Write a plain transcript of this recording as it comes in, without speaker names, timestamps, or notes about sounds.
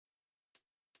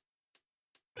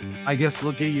I guess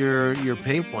look at your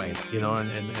pain points,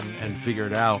 and figure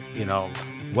it out.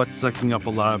 What's sucking up a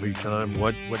lot of each other.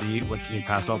 What can you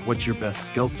pass off? What's your best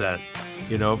skill set?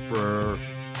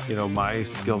 My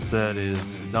skill set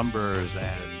is numbers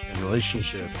and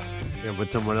relationships.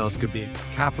 But someone else could be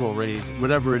capital raise,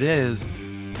 whatever it is.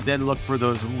 Then look for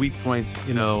those weak points,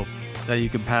 that you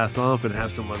can pass off and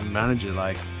have someone manage it.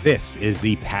 Like, This is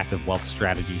the Passive Wealth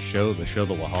Strategy Show, the show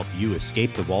that will help you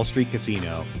escape the Wall Street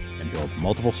casino and build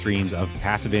multiple streams of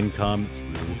passive income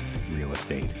through real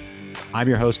estate. I'm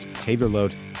your host, Taylor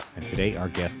Loht, and today our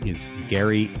guest is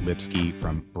Gary Lipsky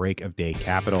from Break of Day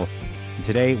Capital. And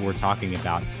today we're talking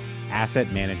about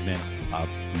asset management of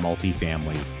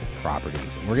multifamily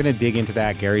properties. And we're going to dig into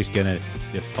that. Gary's going to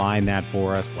define that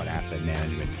for us, what asset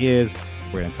management is.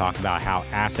 We're going to talk about how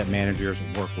asset managers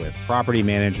work with property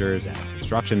managers and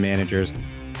construction managers,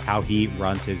 how he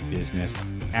runs his business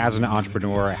as an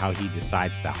entrepreneur, how he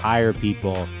decides to hire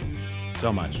people.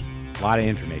 So much. A lot of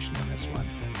information in this one.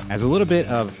 As a little bit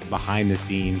of behind the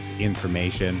scenes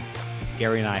information,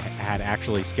 Gary and I had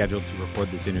actually scheduled to record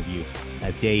this interview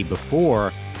a day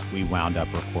before we wound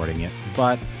up recording it,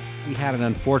 but we had an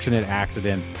unfortunate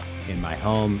accident in my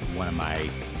home. One of my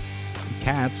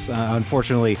cats,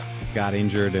 unfortunately, got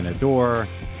injured in a door.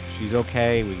 She's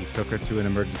okay. We took her to an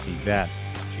emergency vet.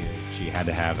 She had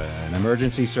to have an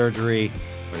emergency surgery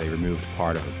where they removed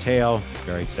part of her tail.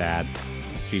 Very sad.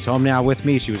 She's home now with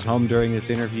me. She was home during this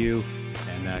interview,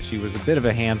 and she was a bit of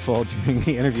a handful during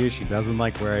the interview. She doesn't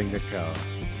like wearing the coat,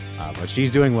 but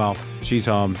she's doing well. She's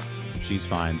home. She's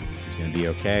fine. She's going to be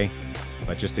okay.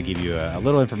 But just to give you a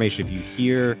little information, if you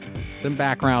hear some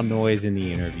background noise in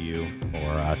the interview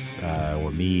or us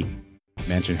or me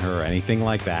mention her or anything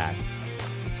like that,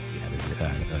 we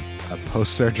had a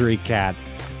post-surgery cat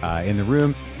in the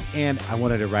room. And I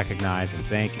wanted to recognize and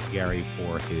thank Gary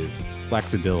for his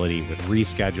flexibility with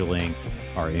rescheduling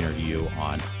our interview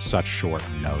on such short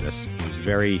notice. He was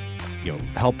very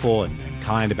helpful and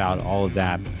kind about all of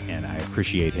that, and I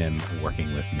appreciate him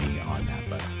working with me on that.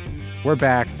 But we're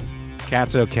back.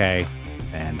 Cat's okay,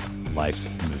 and life's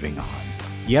moving on.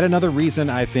 Yet another reason,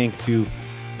 I think, to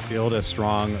build a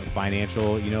strong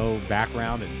financial,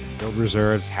 background and build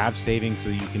reserves, have savings so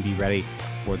you can be ready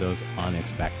for those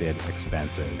unexpected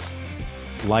expenses.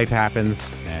 Life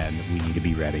happens, and we need to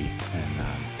be ready. And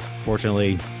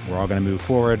fortunately, we're all going to move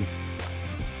forward.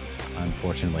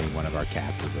 Unfortunately, one of our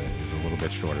cats is a little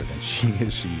bit shorter than she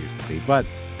used to be, but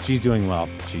she's doing well.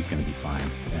 She's going to be fine.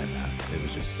 And it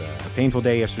was just a painful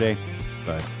day yesterday,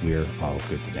 but we're all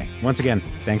good today. Once again,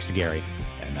 thanks to Gary,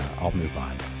 and I'll move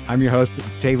on. I'm your host,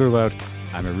 Taylor Loht.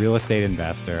 I'm a real estate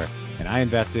investor, and I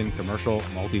invest in commercial,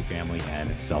 multifamily,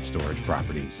 and self-storage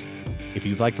properties. If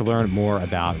you'd like to learn more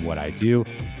about what I do,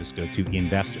 just go to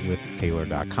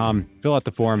investwithtaylor.com, fill out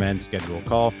the form, and schedule a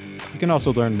call. You can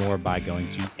also learn more by going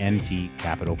to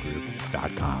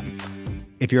ntcapitalgroup.com.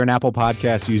 If you're an Apple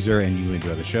Podcast user and you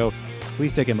enjoy the show,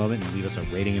 please take a moment and leave us a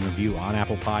rating and review on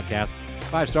Apple Podcasts.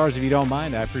 5 stars if you don't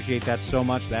mind. I appreciate that so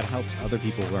much. That helps other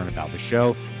people learn about the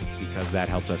show, because that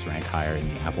helps us rank higher in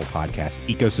the Apple Podcast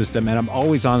ecosystem. And I'm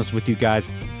always honest with you guys.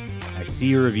 I see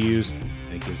your reviews,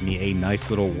 and it gives me a nice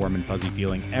little warm and fuzzy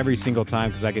feeling every single time,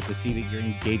 because I get to see that you're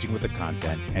engaging with the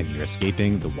content and you're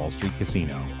escaping the Wall Street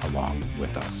casino along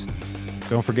with us.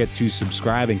 Don't forget to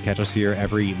subscribe and catch us here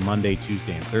every Monday,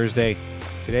 Tuesday, and Thursday.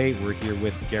 Today, we're here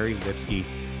with Gary Lipsky.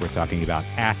 We're talking about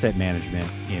asset management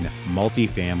in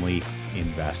multifamily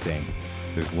investing.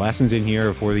 There's lessons in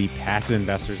here for the passive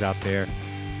investors out there. If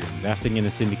you're investing in a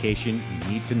syndication, you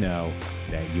need to know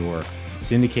that your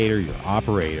syndicator, your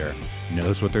operator,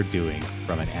 knows what they're doing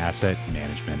from an asset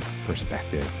management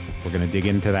perspective. We're going to dig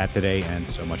into that today and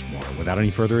so much more. Without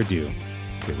any further ado,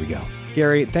 here we go.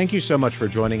 Gary, thank you so much for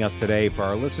joining us today. For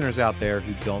our listeners out there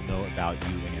who don't know about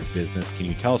you and your business, can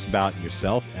you tell us about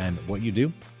yourself and what you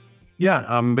do? Yeah,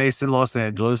 I'm based in Los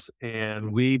Angeles,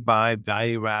 and we buy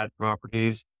value-add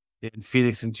properties in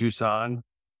Phoenix and Tucson.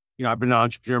 I've been an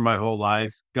entrepreneur my whole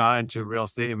life, got into real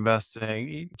estate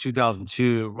investing in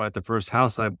 2002, right, the first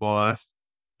house I bought.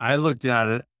 I looked at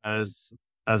it as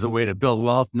a way to build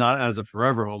wealth, not as a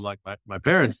forever home like my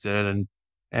parents did,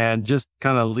 and just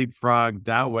kind of leapfrog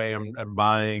that way. I'm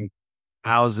buying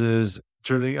houses,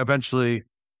 eventually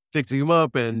fixing them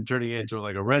up and turning it into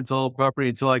like a rental property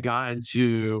until I got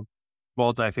into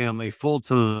multifamily full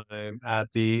time.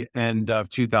 At the end of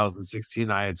 2016,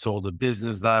 I had sold a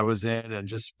business that I was in and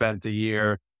just spent a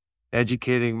year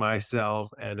educating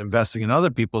myself and investing in other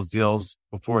people's deals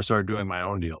before I started doing my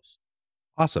own deals.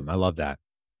 Awesome. I love that.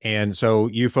 And so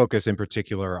you focus in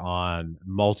particular on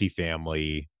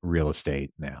multifamily real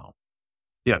estate now.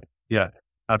 Yeah,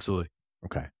 absolutely.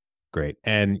 Okay. Great.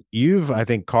 And you've, I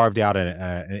think, carved out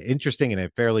an interesting and a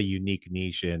fairly unique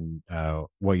niche in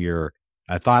what you're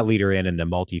a thought leader in the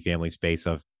multifamily space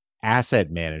of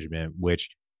asset management, which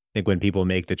I think when people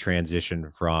make the transition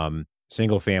from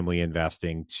single family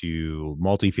investing to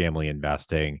multifamily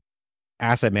investing,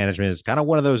 asset management is kind of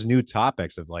one of those new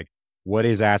topics of like, what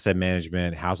is asset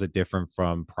management? How's it different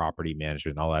from property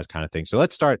management, all that kind of thing. So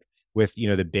let's start with,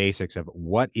 the basics of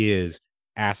what is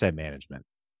asset management.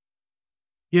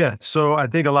 Yeah. So I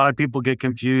think a lot of people get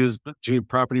confused between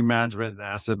property management and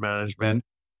asset management.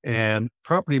 And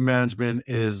property management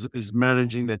is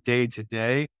managing the day to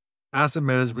day. Asset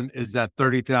management is that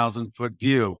 30,000 foot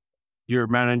view. You're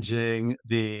managing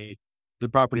the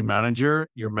property manager,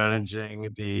 you're managing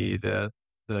the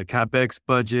CapEx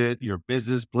budget, your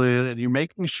business plan, and you're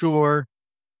making sure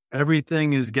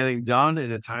everything is getting done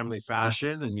in a timely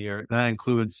fashion. And that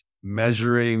includes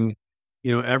measuring,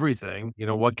 everything,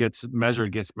 what gets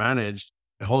measured gets managed,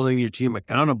 and holding your team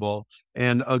accountable.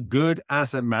 And a good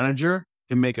asset manager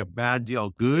can make a bad deal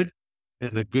good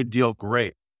and a good deal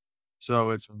great.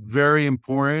 So it's very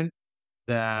important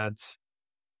that,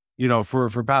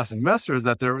 for past investors,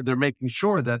 that they're making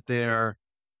sure that the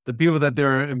people that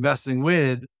they're investing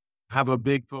with have a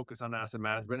big focus on asset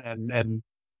management,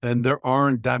 and there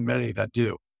aren't that many that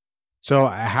do. So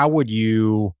how would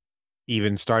you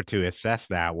even start to assess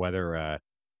that, whether a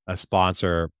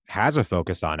sponsor has a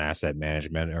focus on asset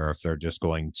management or if they're just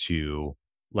going to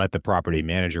let the property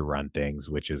manager run things,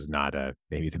 which is not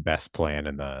maybe the best plan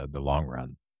in the long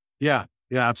run? Yeah,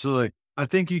 yeah, absolutely. I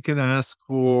think you can ask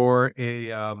for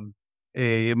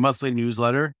a monthly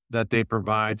newsletter that they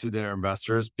provide to their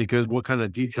investors, because what kind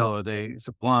of detail are they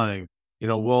supplying?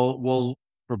 We'll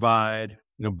provide,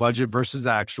 budget versus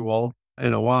actual,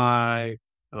 NOI,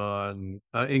 on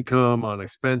income, on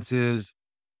expenses.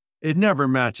 It never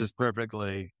matches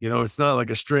perfectly. It's not like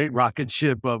a straight rocket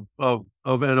ship of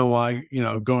NOI,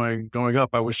 going up.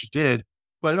 I wish it did.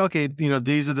 But okay,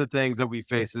 these are the things that we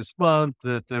face this month,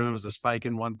 that there was a spike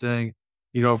in one thing.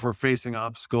 If we're facing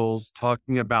obstacles,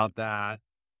 talking about that,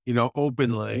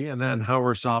 openly, and then how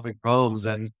we're solving problems.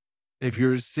 And if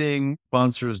you're seeing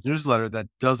sponsors newsletter that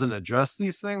doesn't address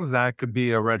these things, that could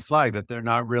be a red flag that they're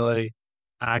not really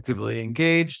actively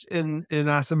engaged in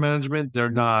asset management. They're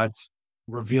not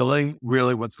revealing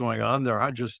really what's going on.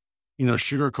 They're just,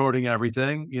 sugarcoating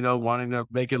everything, wanting to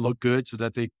make it look good so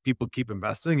that people keep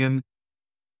investing, and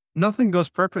nothing goes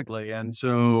perfectly. And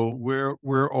so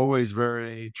we're always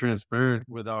very transparent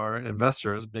with our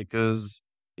investors, because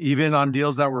even on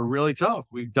deals that were really tough,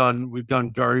 we've done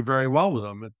very, very well with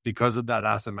them. It's because of that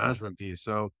asset management piece.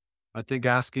 So I think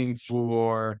asking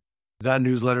for that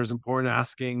newsletter is important.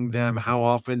 Asking them how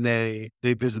often they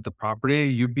visit the property.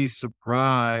 You'd be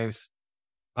surprised,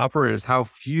 operators, how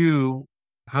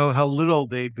little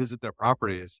they visit their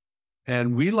properties.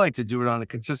 And we like to do it on a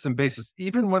consistent basis.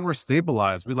 Even when we're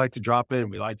stabilized, we like to drop in.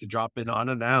 We like to drop in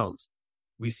unannounced.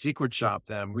 We secret shop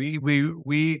them.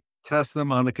 We test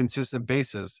them on a consistent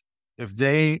basis. If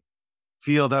they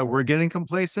feel that we're getting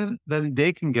complacent, then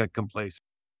they can get complacent.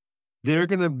 They're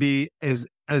going to be as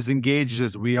engaged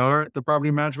as we are at the property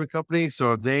management company.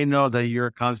 So if they know that you're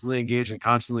constantly engaged and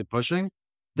constantly pushing,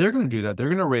 they're going to do that. They're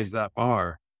going to raise that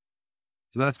bar.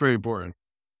 So that's very important.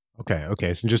 Okay.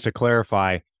 Okay. So just to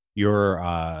clarify, you're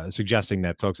suggesting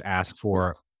that folks ask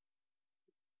for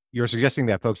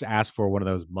one of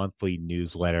those monthly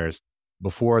newsletters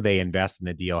before they invest in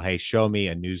the deal. Hey, show me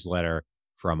a newsletter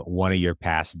from one of your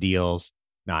past deals,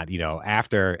 not,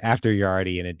 after you're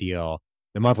already in a deal.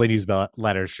 The monthly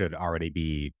newsletter should already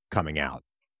be coming out.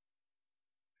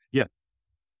 Yeah.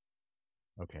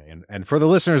 Okay. And for the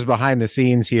listeners behind the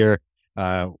scenes here,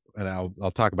 and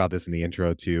I'll talk about this in the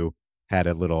intro too, had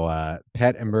a little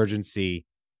pet emergency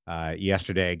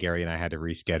yesterday. Gary and I had to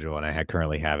reschedule, and I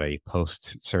currently have a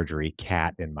post-surgery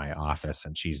cat in my office,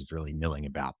 and she's really milling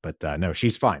about, but no,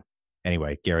 she's fine.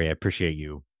 Anyway, Gary, I appreciate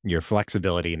your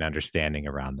flexibility and understanding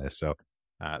around this. So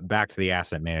back to the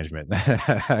asset management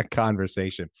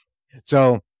conversation.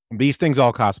 So these things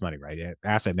all cost money, right?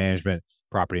 Asset management,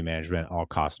 property management all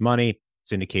cost money.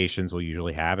 Syndications will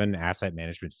usually have an asset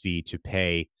management fee to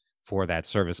pay for that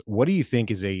service. What do you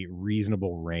think is a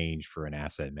reasonable range for an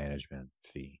asset management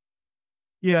fee?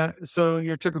 Yeah. So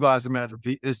your typical asset management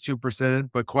fee is 2%,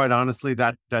 but quite honestly,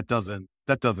 that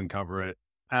doesn't cover it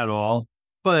at all.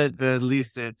 But at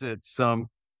least it's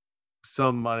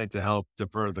some money to help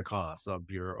defer the cost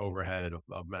of your overhead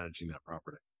of managing that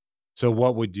property. So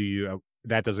what would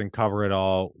that doesn't cover it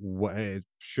all?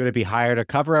 Should it be higher to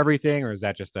cover everything? Or is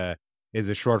that just is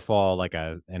a shortfall like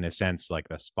in a sense, like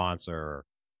the sponsor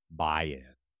buy-in?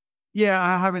 Yeah.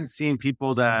 I haven't seen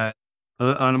people that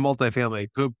on a multifamily,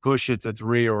 it could push it to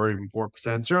 3 or even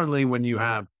 4%. Certainly when you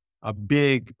have a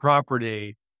big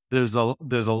property, there's a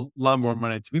lot more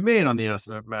money to be made on the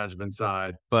asset management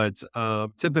side, but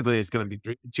typically it's going to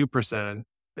be 2%.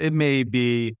 It may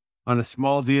be on a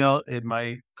small deal, it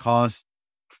might cost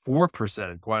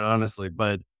 4%, quite honestly.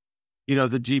 But the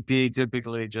GP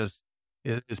typically just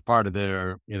is part of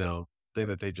their thing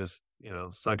that they just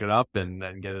suck it up and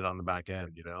then get it on the back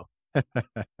end.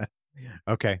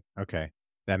 Okay. Okay.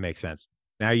 That makes sense.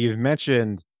 Now you've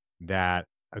mentioned that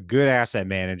a good asset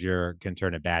manager can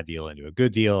turn a bad deal into a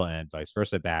good deal and vice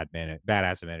versa. Bad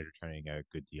asset manager turning a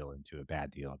good deal into a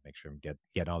bad deal. Make sure I'm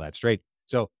getting all that straight.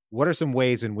 So what are some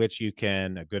ways in which a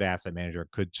good asset manager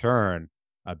could turn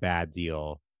a bad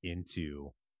deal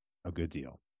into a good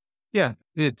deal? Yeah,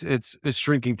 it's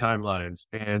shrinking timelines,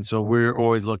 and so we're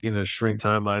always looking to shrink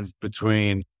timelines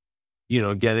between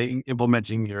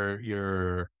implementing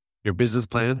your business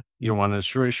plan. You want to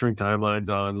shrink timelines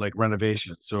on like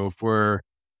renovation. So if we're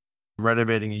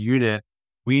renovating a unit,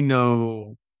 we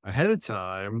know ahead of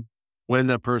time when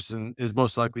that person is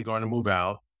most likely going to move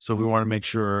out. So we want to make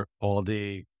sure all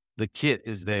the kit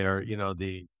is there,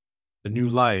 the new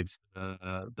lights,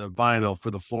 the vinyl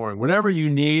for the flooring, whatever you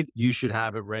need, you should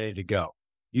have it ready to go.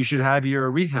 You should have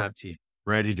your rehab team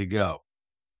ready to go.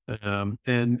 And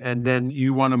then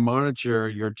you want to monitor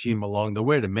your team along the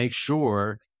way to make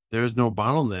sure there's no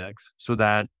bottlenecks so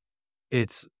that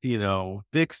it's,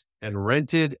 fixed and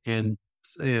rented and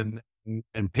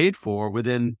paid for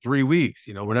within 3 weeks,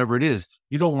 whatever it is.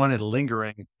 You don't want it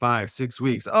lingering 5-6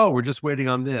 weeks. Oh, we're just waiting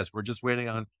on this. We're just waiting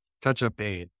on touch-up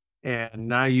paint. And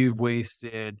now you've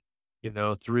wasted,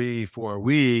 3-4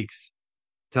 weeks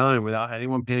time without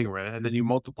anyone paying rent. And then you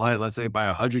multiply it, let's say by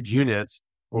 100 units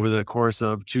over the course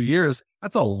of 2 years.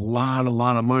 That's a lot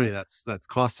of money that's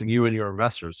costing you and your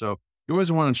investors. So you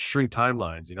always want to shrink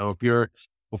timelines.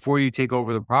 Before you take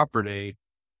over the property,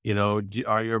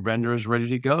 are your vendors ready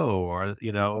to go? Or,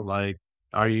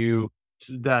 are you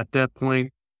at that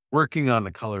point working on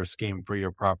the color scheme for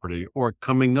your property or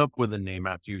coming up with a name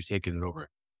after you've taken it over?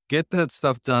 Get that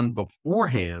stuff done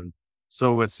beforehand.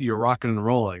 So you're rocking and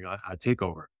rolling on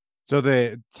takeover. So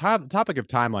the topic of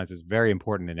timelines is very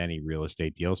important in any real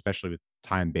estate deal, especially with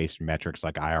time-based metrics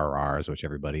like IRRs, which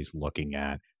everybody's looking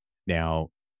at. Now,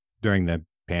 during the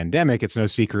pandemic, it's no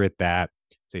secret that,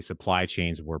 say, supply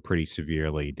chains were pretty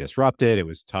severely disrupted. It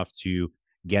was tough to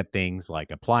get things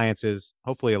like appliances.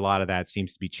 Hopefully, a lot of that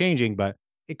seems to be changing, but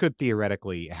it could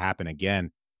theoretically happen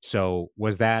again. So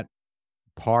was that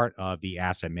part of the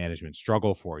asset management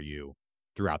struggle for you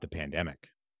throughout the pandemic?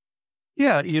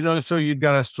 Yeah, so you've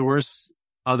got to source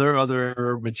other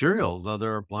materials,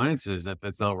 other appliances if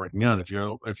it's not working out.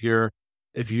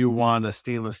 If you want a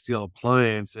stainless steel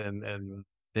appliance and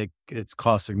it's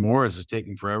costing more, it's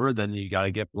taking forever, then you got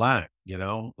to get black,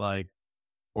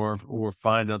 or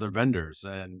find other vendors.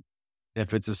 And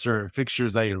if it's a certain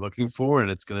fixtures that you're looking for and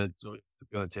it's gonna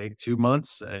take 2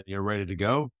 months and you're ready to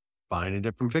go, find a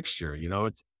different fixture.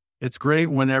 It's great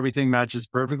when everything matches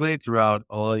perfectly throughout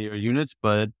all your units,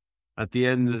 but at the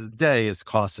end of the day, it's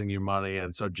costing you money.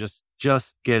 And so just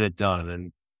get it done.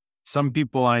 And some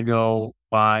people I know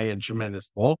buy in tremendous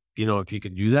bulk. If you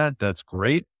can do that, that's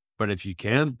great. But if you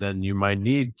can't, then you might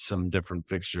need some different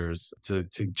fixtures to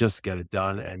just get it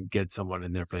done and get someone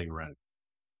in there paying rent.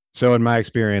 So in my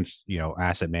experience,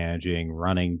 asset managing,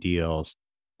 running deals,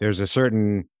 there's a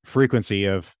certain frequency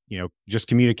of, just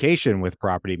communication with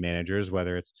property managers,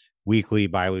 whether it's weekly,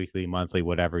 biweekly, monthly,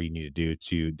 whatever you need to do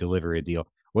to deliver a deal.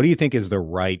 What do you think is the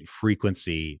right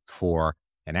frequency for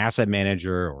an asset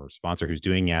manager or sponsor who's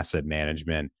doing asset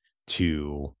management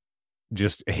to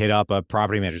just hit up a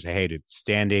property manager and say, hey,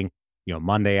 standing,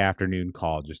 Monday afternoon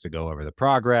call just to go over the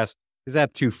progress? Is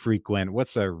that too frequent?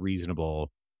 What's a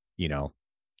reasonable,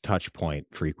 touch point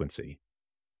frequency?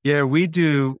 Yeah, we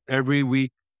do every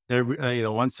week.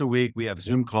 Once a week, we have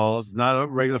Zoom calls, not a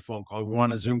regular phone call. We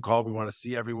want a Zoom call. We want to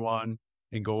see everyone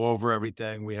and go over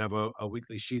everything. We have a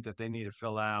weekly sheet that they need to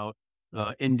fill out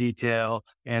in detail.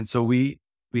 And so we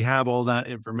have all that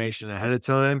information ahead of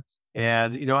time.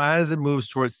 And, as it moves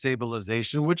towards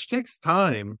stabilization, which takes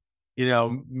time,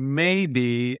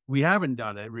 maybe we haven't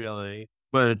done it really,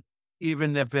 but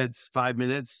even if it's 5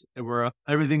 minutes and we're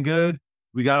everything good,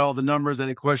 we got all the numbers,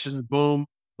 any questions, boom.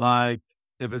 Like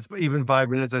if it's even 5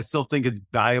 minutes, I still think it's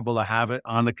valuable to have it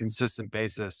on a consistent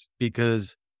basis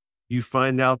because you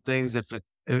find out things if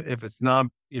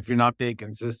you're not being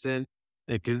consistent,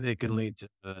 it can lead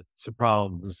to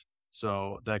problems.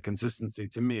 So that consistency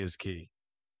to me is key.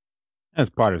 As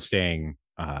part of staying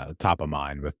top of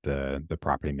mind with the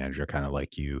property manager, kind of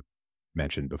like you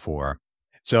mentioned before.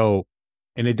 So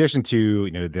In addition to,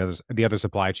 the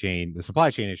supply chain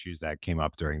issues that came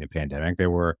up during the pandemic, there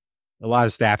were a lot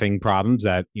of staffing problems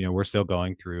that, we're still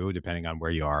going through depending on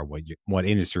where you are, what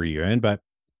industry you're in, but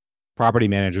property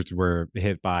managers were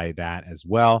hit by that as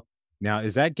well. Now,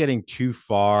 is that getting too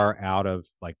far out of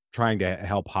like trying to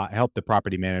help the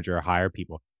property manager hire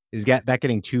people? That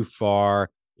getting too far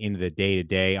into the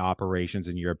day-to-day operations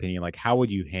in your opinion? Like how would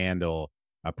you handle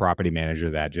a property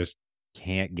manager that just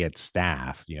can't get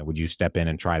staff? Would you step in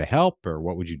and try to help or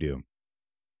what would you do?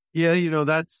 Yeah,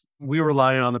 we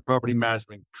rely on the property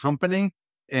management company,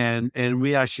 and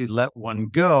we actually let one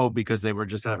go because they were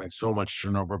just having so much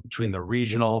turnover between the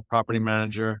regional property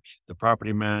manager, the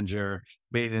property manager,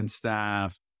 maintenance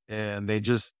staff, and they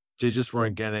just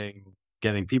weren't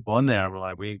getting people in there. We're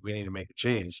like, we need to make a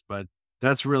change. But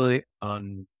that's really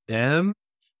on them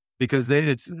because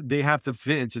they have to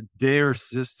fit into their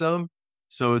system.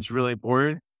 So it's really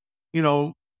important. You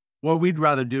know, what we'd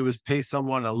rather do is pay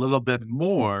someone a little bit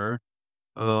more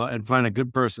and find a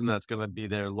good person that's going to be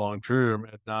there long term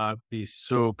and not be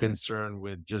so concerned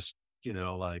with just,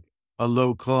 like a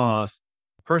low cost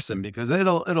person because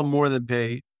it'll more than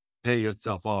pay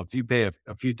yourself off. If you pay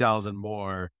a few thousand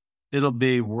more, it'll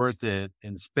be worth it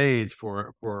in spades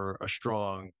for a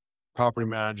strong property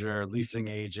manager, leasing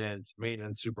agent,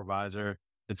 maintenance supervisor.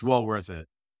 It's well worth it.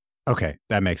 Okay,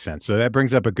 that makes sense. So that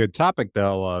brings up a good topic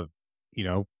though of, you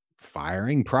know,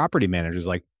 firing property managers.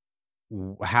 Like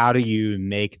how do you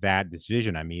make that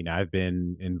decision? I mean, I've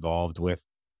been involved with,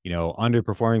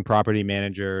 underperforming property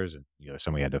managers and,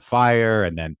 some we had to fire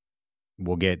and then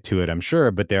we'll get to it, I'm sure.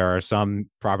 But there are some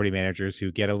property managers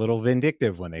who get a little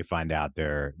vindictive when they find out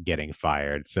they're getting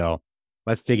fired. So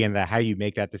let's dig into that, how you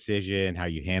make that decision, how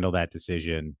you handle that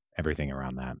decision, everything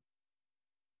around that.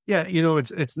 Yeah,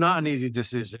 it's not an easy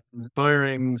decision.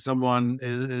 Firing someone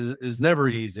is never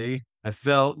easy. I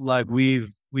felt like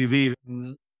we've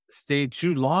even stayed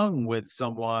too long with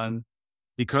someone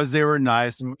because they were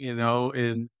nice,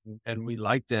 and we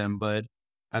liked them. But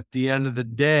at the end of the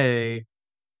day,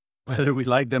 whether we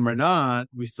like them or not,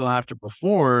 we still have to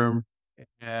perform.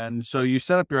 And so you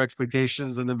set up your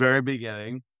expectations in the very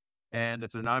beginning. And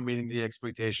if they're not meeting the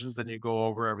expectations, then you go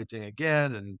over everything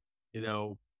again. And, you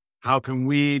know, how can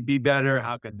we be better?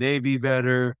 How can they be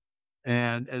better?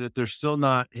 And if they're still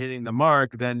not hitting the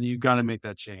mark, then you got to make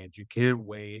that change. You can't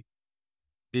wait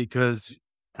because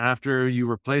after you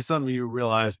replace them, you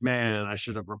realize, man, I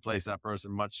should have replaced that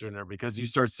person much sooner because you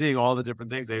start seeing all the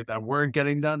different things that weren't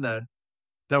getting done that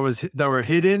were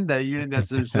hidden that you didn't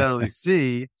necessarily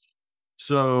see.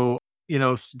 So,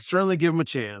 certainly give them a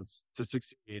chance to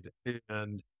succeed.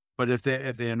 But if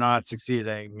they're not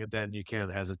succeeding, then you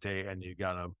can't hesitate and you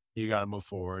gotta move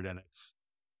forward. And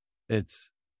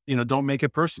it's, don't make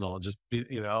it personal. Just be,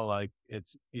 you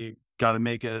gotta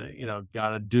make it,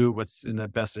 gotta do what's in the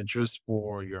best interest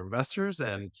for your investors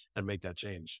and make that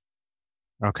change.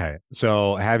 Okay.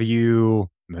 So have you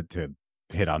to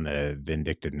hit on the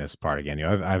vindictiveness part again?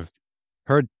 I've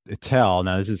heard tell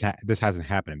now this hasn't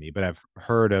happened to me, but I've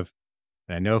heard of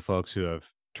and I know folks who have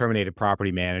terminated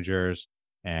property managers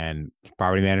and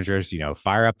property managers,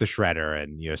 fire up the shredder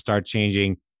and start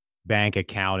changing bank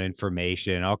account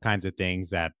information, all kinds of things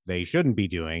that they shouldn't be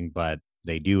doing, but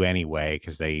they do anyway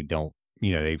because they don't,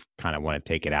 they kind of want to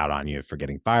take it out on you for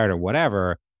getting fired or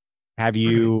whatever. Have Right.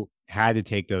 you had to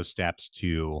take those steps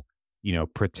to,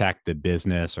 protect the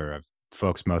business or have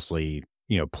folks mostly,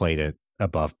 played it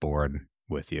above board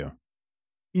with you?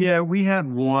 Yeah, we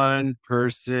had one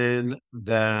person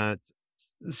that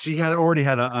she had already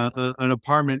had an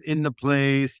apartment in the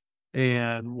place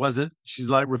and she's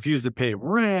like refused to pay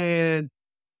rent.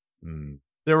 Mm.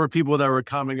 There were people that were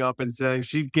coming up and saying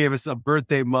she gave us a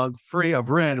birthday mug free of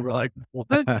rent. And we're like,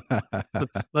 what?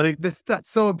 Like that's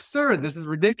so absurd. This is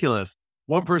ridiculous.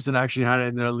 One person actually had it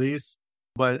in their lease,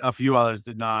 but a few others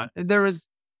did not. And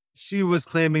she was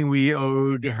claiming we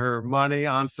owed her money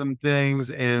on some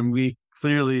things and we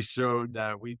clearly showed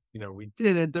that we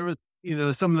didn't. There was,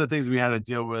 some of the things we had to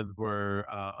deal with were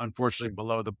unfortunately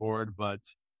below the board, but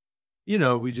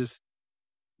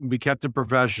we kept it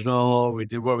professional. We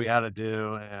did what we had to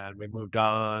do and we moved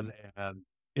on. And,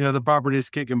 the property is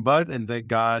kicking butt and thank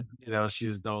God,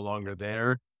 she's no longer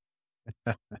there.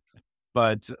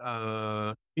 But,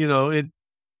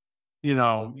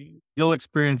 you'll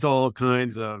experience all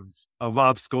kinds of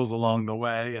obstacles along the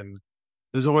way. And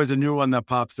there's always a new one that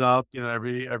pops up,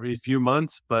 every few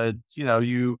months. But,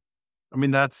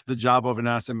 that's the job of an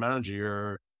asset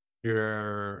manager.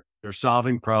 You're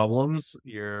solving problems,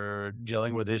 you're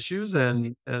dealing with issues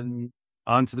and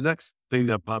on to the next thing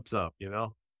that pops up.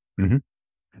 Mhm.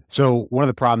 So one of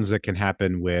the problems that can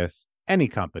happen with any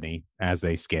company as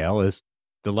they scale is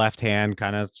the left hand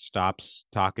kind of stops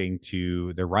talking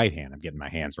to the right hand. I'm getting my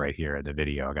hands right here in the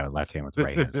video. I got a left hand with the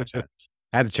right hand. So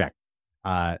I had to check.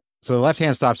 So the left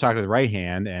hand stops talking to the right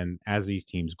hand. And as these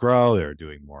teams grow, they're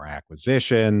doing more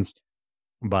acquisitions,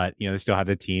 but they still have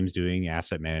the teams doing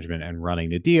asset management and running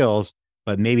the deals,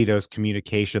 but maybe those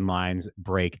communication lines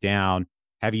break down.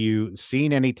 Have you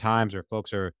seen any times where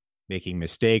folks are making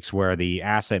mistakes where the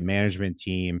asset management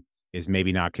team is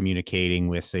maybe not communicating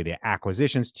with, say, the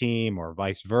acquisitions team or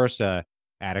vice versa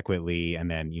adequately, and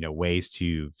then, ways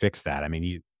to fix that? I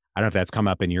mean, I don't know if that's come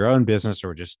up in your own business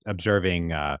or just observing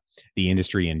the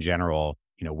industry in general,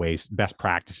 ways, best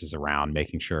practices around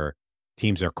making sure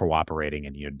teams are cooperating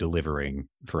and, delivering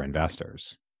for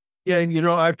investors. Yeah. And,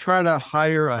 I've tried to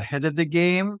hire ahead of the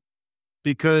game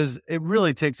because it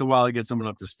really takes a while to get someone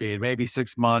up to speed, maybe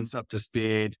 6 months up to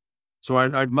speed. So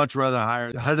I'd much rather hire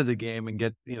ahead of the game and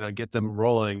get them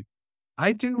rolling.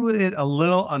 I do it a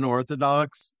little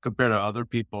unorthodox compared to other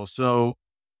people. So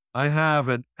I have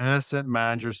an asset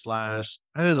manager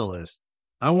 / analyst.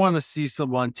 I want to see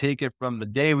someone take it from the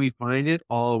day we find it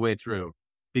all the way through,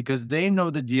 because they know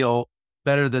the deal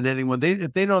better than anyone.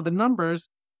 If they know the numbers,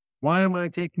 why am I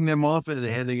taking them off and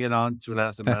handing it on to an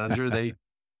asset manager?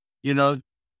 You know,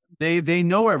 they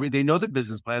know they know the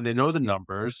business plan, they know the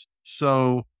numbers.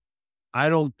 So I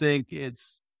don't think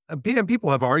it's, and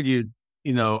people have argued,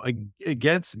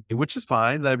 against me, which is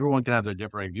fine. Everyone can have their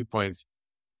differing viewpoints.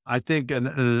 I think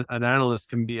an analyst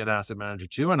can be an asset manager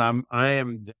too. And I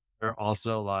am there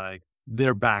also, like,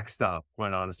 their backstop.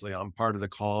 Quite honestly, I'm part of the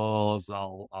calls.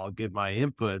 I'll give my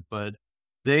input, but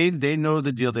they know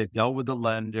the deal. They've dealt with the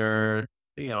lender.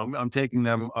 I'm taking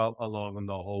them along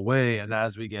the whole way. And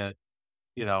as we get,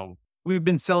 we've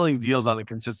been selling deals on a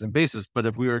consistent basis, but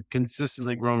if we were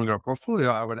consistently growing our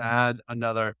portfolio, I would add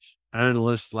another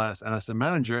analyst / asset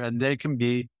manager, and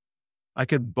I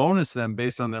could bonus them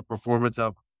based on their performance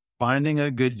of finding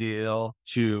a good deal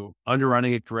to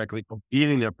underwriting it correctly,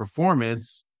 beating their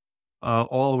performance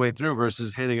all the way through,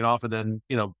 versus hitting it off and then,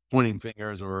 pointing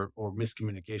fingers or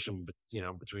miscommunication,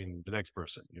 between the next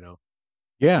person,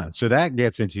 Yeah. So that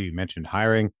gets into, you mentioned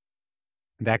hiring,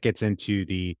 that gets into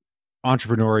the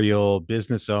entrepreneurial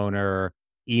business owner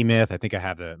E-Myth. I think I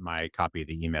have my copy of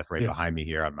the E-Myth right behind me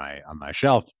here on my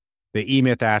shelf. The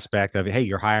E-Myth aspect of, hey,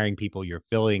 you're hiring people, you're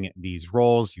filling these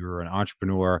roles, you're an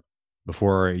entrepreneur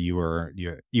before you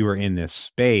were in this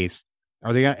space.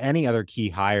 Are there any other key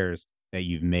hires that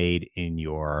you've made in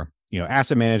your,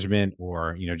 asset management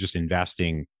or, just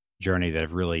investing journey that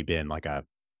have really been like a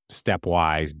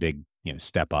stepwise big,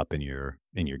 step up in your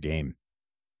game?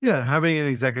 Yeah, having an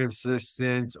executive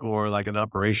assistant or like an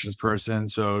operations person.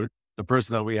 So the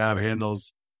person that we have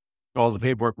handles all the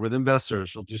paperwork with investors.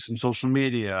 She'll do some social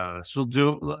media. She'll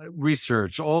do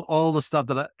research, all the stuff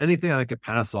anything I could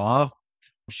pass off,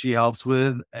 she helps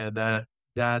with. And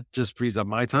that just frees up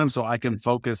my time so I can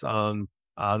focus on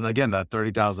again, that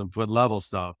 30,000 foot level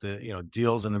stuff,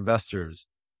 deals and investors.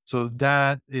 So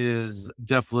that is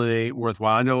definitely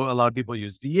worthwhile. I know a lot of people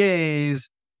use VAs,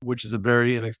 which is a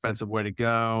very inexpensive way to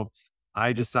go.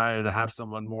 I decided to have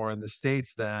someone more in the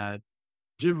States that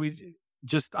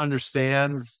just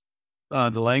understands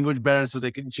the language better, so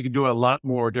she can do a lot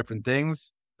more different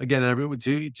things. Again, everyone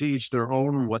to each their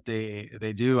own what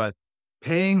they do.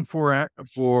 Paying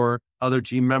for other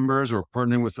team members or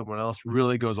partnering with someone else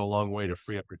really goes a long way to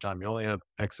free up your time. You only have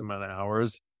X amount of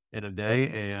hours in a day,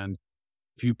 and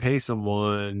if you pay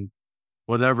someone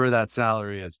whatever that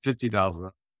salary is,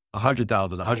 50,000,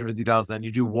 100,000, 150,000, and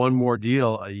you do one more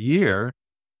deal a year,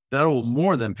 that will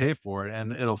more than pay for it,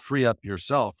 and it'll free up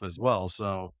yourself as well.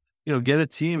 So, get a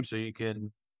team so you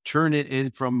can turn it in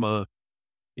from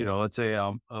let's say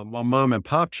a mom and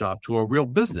pop shop to a real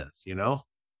business, So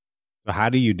how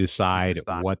do you decide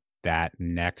what that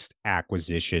next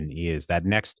acquisition is? That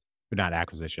next, but not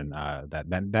acquisition,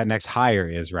 that next hire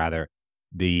is rather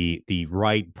the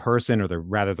right person, or the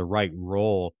right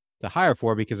role to hire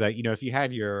for. Because if you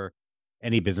had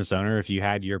any business owner, if you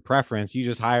had your preference, you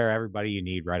just hire everybody you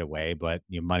need right away. But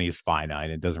money is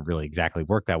finite. It doesn't really exactly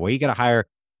work that way. You got to hire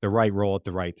the right role at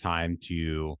the right time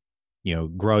to,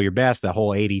 grow your best, the whole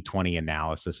 80-20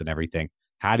 analysis and everything.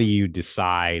 How do you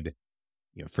decide,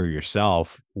 for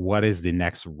yourself, what is the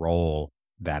next role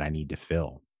that I need to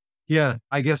fill? Yeah,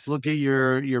 I guess look at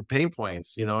your pain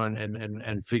points,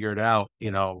 and figure it out.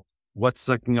 What's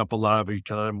sucking up a lot of your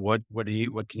time. What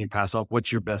can you pass off?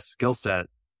 What's your best skill set?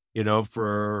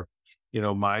 For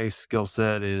my skill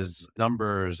set is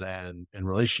numbers and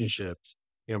relationships.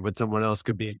 But someone else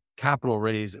could be capital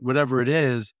raise, whatever it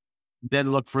is.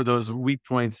 Then look for those weak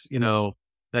points.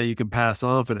 that you can pass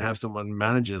off and have someone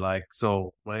manage it. Like,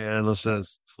 so my analyst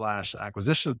slash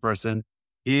acquisitions person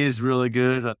is really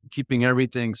good at keeping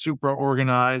everything super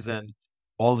organized and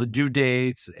all the due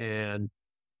dates and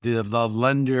the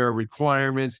lender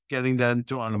requirements, getting them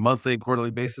to on a monthly and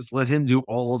quarterly basis. Let him do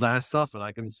all of that stuff, and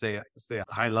I can stay at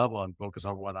high level and focus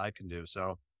on what I can do.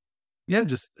 So yeah,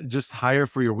 just hire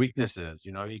for your weaknesses.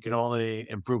 You can only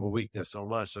improve a weakness so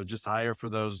much. So just hire for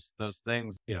those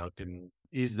things, can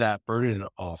ease that burden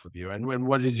off of you. And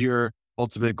what is your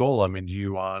ultimate goal? I mean, do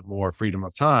you want more freedom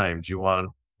of time? Do you want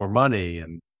more money?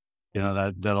 And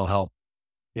that'll help.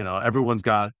 Everyone's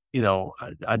got,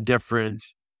 a different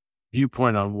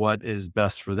viewpoint on what is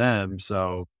best for them.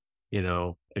 So,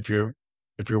 if you're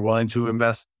willing to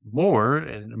invest more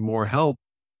and more help,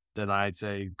 then I'd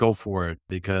say go for it,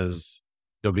 because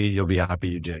you'll be happy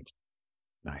you did.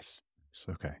 Nice.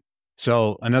 Okay.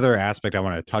 So another aspect I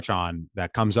want to touch on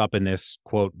that comes up in this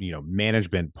quote,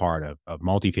 management part of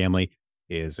multifamily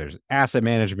is there's asset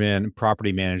management,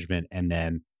 property management, and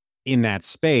then in that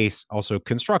space, also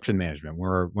construction management,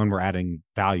 where when we're adding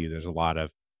value, there's a lot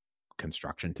of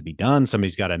construction to be done.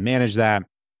 Somebody's got to manage that.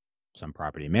 Some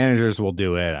property managers will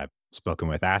do it. I've spoken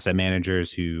with asset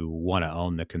managers who want to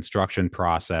own the construction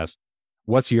process.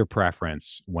 What's your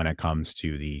preference when it comes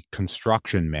to the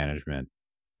construction management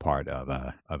part of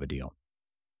a deal?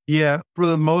 Yeah, for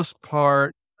the most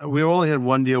part, we only had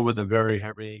one deal with a very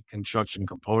heavy construction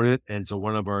component. And so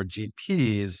one of our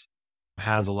GPs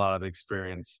has a lot of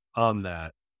experience on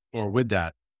that or with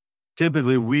that.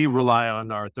 Typically, we rely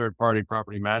on our third-party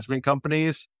property management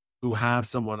companies who have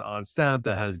someone on staff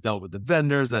that has dealt with the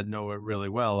vendors that know it really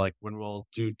well. Like when we'll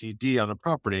do DD on a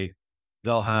property,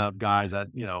 they'll have guys that,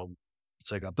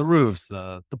 check out the roofs,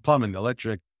 the plumbing, the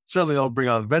electric. Certainly they'll bring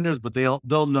on vendors, but they'll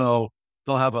know,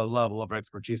 they'll have a level of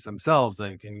expertise themselves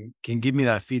and can give me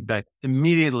that feedback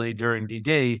immediately during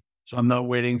DD. So I'm not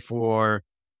waiting for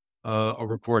a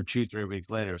report 2-3 weeks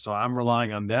later. So I'm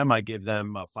relying on them. I give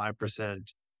them a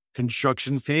 5%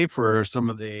 construction fee for some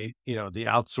of the, the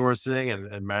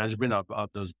outsourcing and management of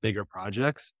those bigger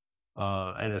projects.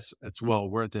 And it's well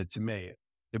worth it to me.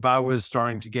 If I was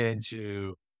starting to get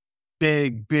into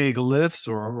big lifts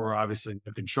or obviously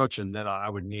the construction, then I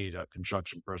would need a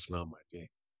construction person on my team.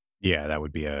 Yeah, that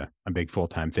would be a big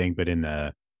full-time thing. But in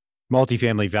the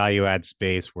multifamily value add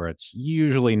space where it's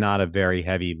usually not a very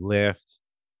heavy lift,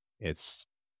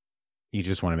 you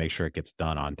just want to make sure it gets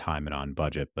done on time and on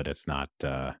budget, but it's not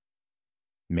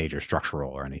major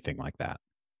structural or anything like that.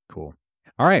 Cool.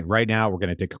 All right. Right now, we're going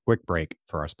to take a quick break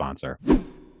for our sponsor.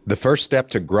 The first step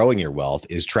to growing your wealth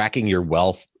is tracking your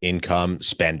wealth, income,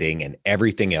 spending, and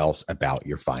everything else about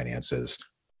your finances.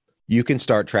 You can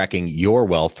start tracking your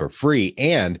wealth for free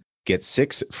and get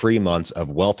 6 free months of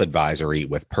wealth advisory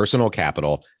with Personal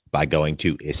Capital by going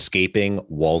to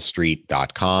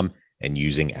escapingwallstreet.com and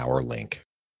using our link.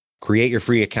 Create your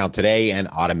free account today and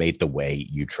automate the way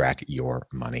you track your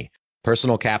money.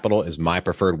 Personal Capital is my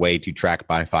preferred way to track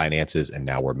my finances, and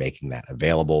now we're making that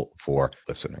available for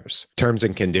listeners. Terms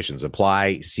and conditions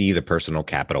apply. See the Personal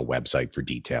Capital website for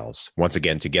details. Once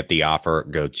again, to get the offer,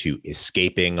 go to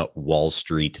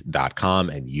escapingwallstreet.com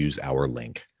and use our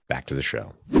link. Back to the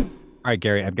show. All right,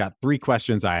 Gary, I've got 3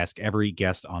 questions I ask every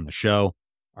guest on the show.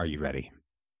 Are you ready?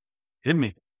 Hit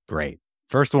me. Great.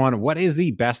 First one, what is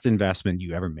the best investment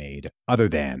you ever made other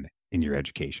than in your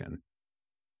education?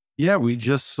 Yeah, we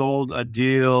just sold a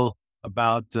deal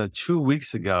about 2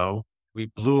 weeks ago. We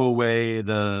blew away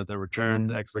the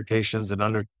return expectations in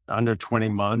under 20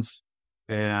 months,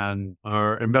 and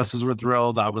our investors were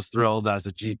thrilled. I was thrilled as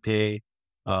a GP.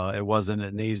 It wasn't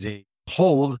an easy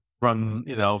hold from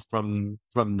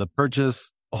the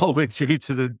purchase all the way through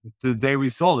to the day we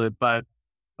sold it, but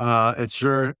it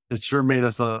sure made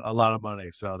us a lot of money.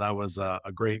 So that was a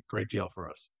great deal for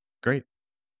us. Great.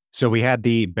 So we had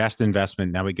the best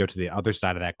investment. Now we go to the other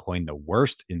side of that coin, the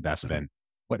worst investment.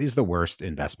 What is the worst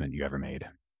investment you ever made?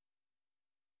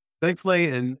 Thankfully,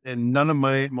 in none of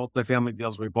my multifamily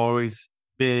deals, we've always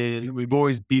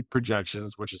beat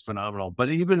projections, which is phenomenal. But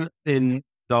even in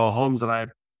the homes that I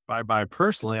buy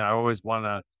personally, I always want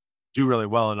to do really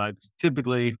well. And I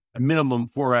typically a minimum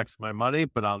 4x my money,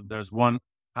 but there's one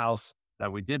house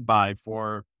that we did buy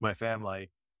for my family.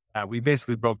 We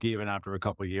basically broke even after a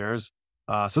couple of years.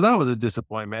 So that was a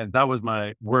disappointment. That was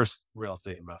my worst real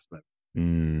estate investment.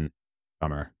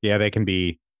 Bummer. Yeah, they can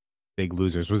be big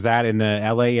losers. Was that in the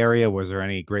LA area? Was there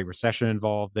any Great Recession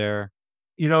involved there?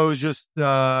 It was just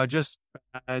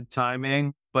bad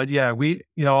timing. But yeah, we,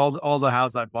 all the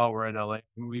houses I bought were in LA.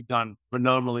 We've done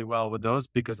phenomenally well with those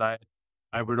because I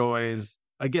would always,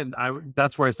 again,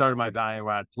 that's where I started my value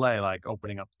add play, like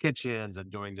opening up kitchens and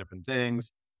doing different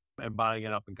things. and buying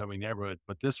an up and coming neighborhood.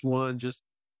 But this one, just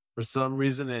for some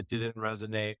reason, it didn't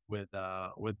resonate with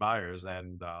buyers,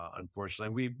 and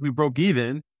unfortunately, we broke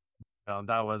even. That's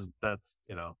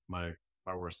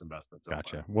my worst investment. So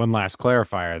Gotcha. One last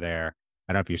clarifier there.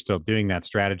 I don't know if you're still doing that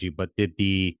strategy, but did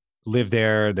the live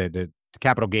there, the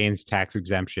capital gains tax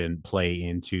exemption play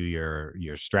into your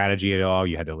strategy at all?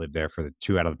 You had to live there for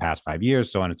 2 out of the past 5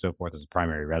 years, so on and so forth, as a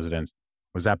primary residence.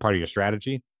 Was that part of your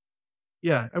strategy?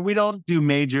 Yeah, and we don't do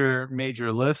major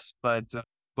lifts, but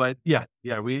yeah,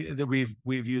 we've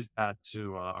used that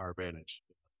to our advantage.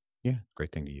 Yeah,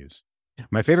 great thing to use.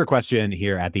 My favorite question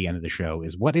here at the end of the show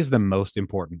is, what is the most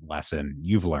important lesson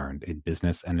you've learned in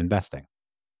business and investing?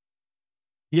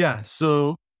 Yeah,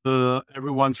 so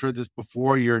everyone's heard this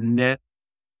before. Your net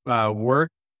worth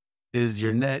is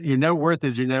your net worth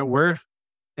is your net worth.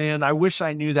 And I wish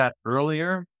I knew that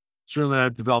earlier. Certainly,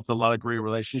 I've developed a lot of great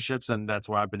relationships, and that's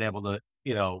where I've been able to,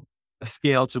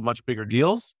 scale to much bigger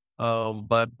deals.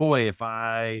 But boy, if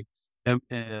I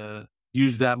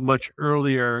used that much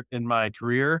earlier in my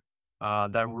career,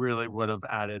 that really would have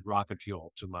added rocket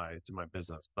fuel to my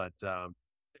business. But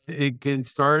it can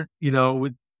start,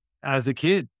 with as a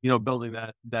kid, building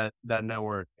that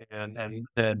network and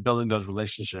building those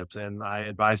relationships. And I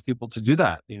advise people to do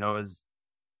that.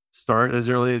 Start as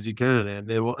early as you can,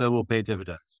 and it will pay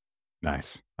dividends.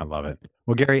 Nice. I love it.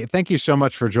 Well, Gary, thank you so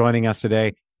much for joining us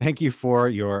today. Thank you for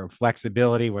your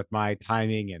flexibility with my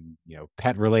timing and,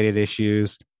 pet related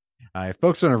issues. If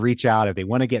folks want to reach out, if they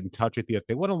want to get in touch with you, if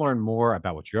they want to learn more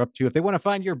about what you're up to, if they want to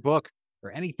find your book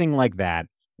or anything like that,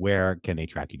 where can they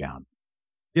track you down?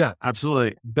 Yeah,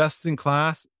 absolutely. Best in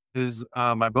Class is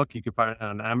my book. You can find it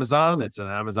on Amazon. It's an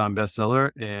Amazon bestseller.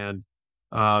 And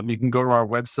you can go to our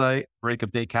website,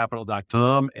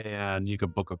 breakofdaycapital.com, and you can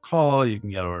book a call. You can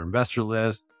get our investor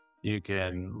list. You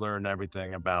can learn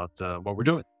everything about what we're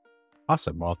doing.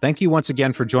 Awesome. Well, thank you once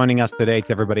again for joining us today.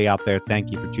 To everybody out there,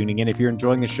 thank you for tuning in. If you're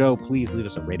enjoying the show, please leave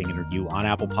us a rating and review on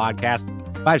Apple Podcasts.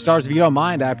 5 stars if you don't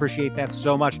mind. I appreciate that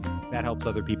so much. That helps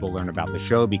other people learn about the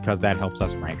show, because that helps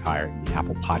us rank higher in the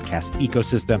Apple Podcast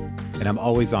ecosystem. And I'm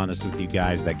always honest with you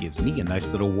guys. That gives me a nice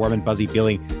little warm and fuzzy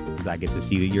feeling, because I get to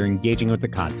see that you're engaging with the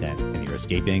content and you're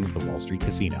escaping the Wall Street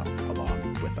casino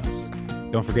along with us.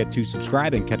 Don't forget to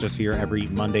subscribe and catch us here every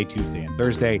Monday, Tuesday, and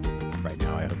Thursday. Right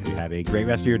now, I hope you have a great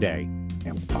rest of your day,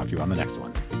 and we'll talk to you on the next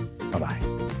one.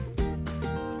 Bye-bye.